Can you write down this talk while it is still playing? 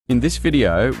In this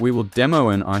video, we will demo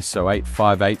an ISO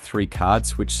 8583 card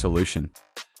switch solution.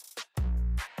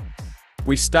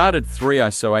 We started 3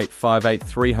 ISO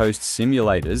 8583 host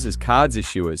simulators as cards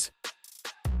issuers.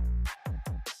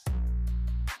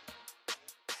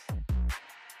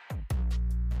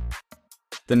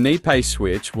 The neaPay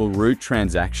switch will route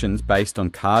transactions based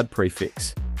on card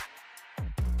prefix.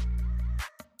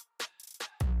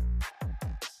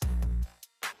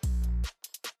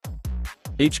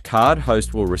 Each card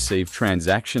host will receive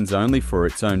transactions only for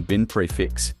its own bin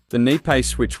prefix. The neaPay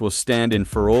switch will stand in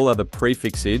for all other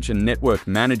prefixage and network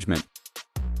management.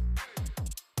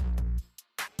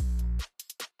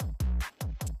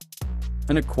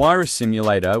 An acquirer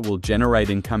simulator will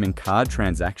generate incoming card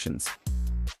transactions.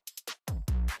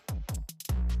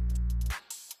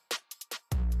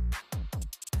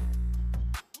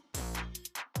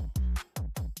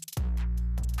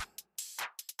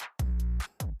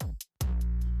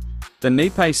 The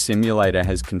neaPay simulator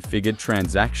has configured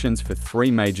transactions for 3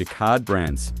 major card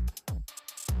brands.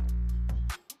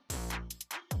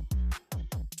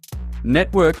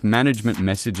 Network management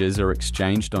messages are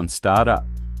exchanged on startup.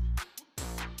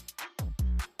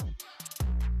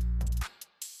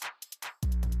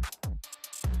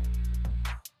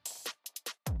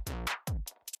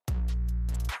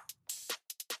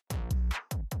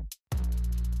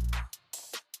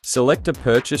 Select a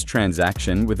purchase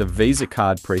transaction with a Visa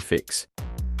card prefix.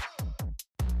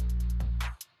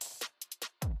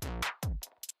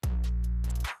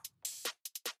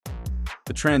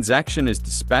 The transaction is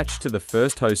dispatched to the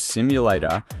first host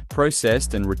simulator,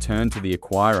 processed and returned to the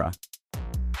acquirer.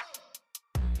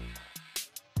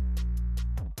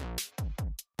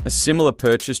 A similar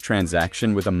purchase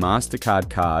transaction with a MasterCard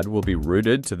card will be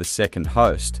routed to the second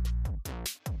host.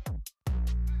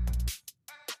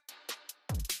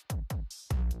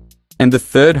 And the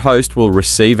third host will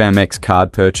receive Amex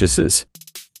card purchases.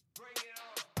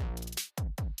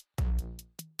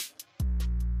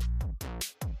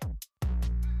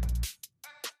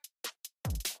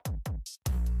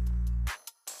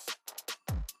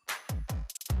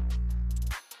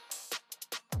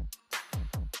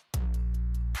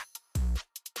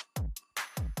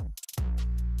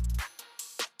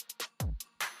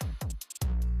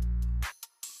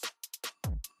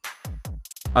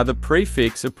 Other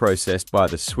prefix are processed by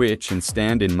the switch in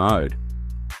stand-in mode.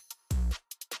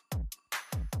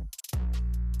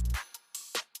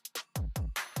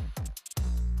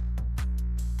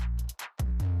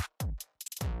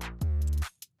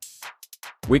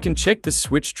 We can check the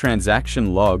switch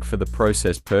transaction log for the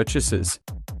processed purchases.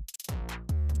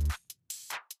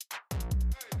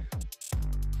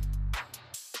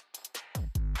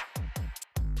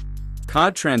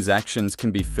 Card transactions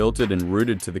can be filtered and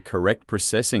routed to the correct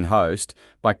processing host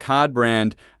by card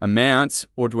brand, amounts,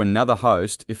 or to another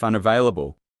host if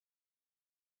unavailable.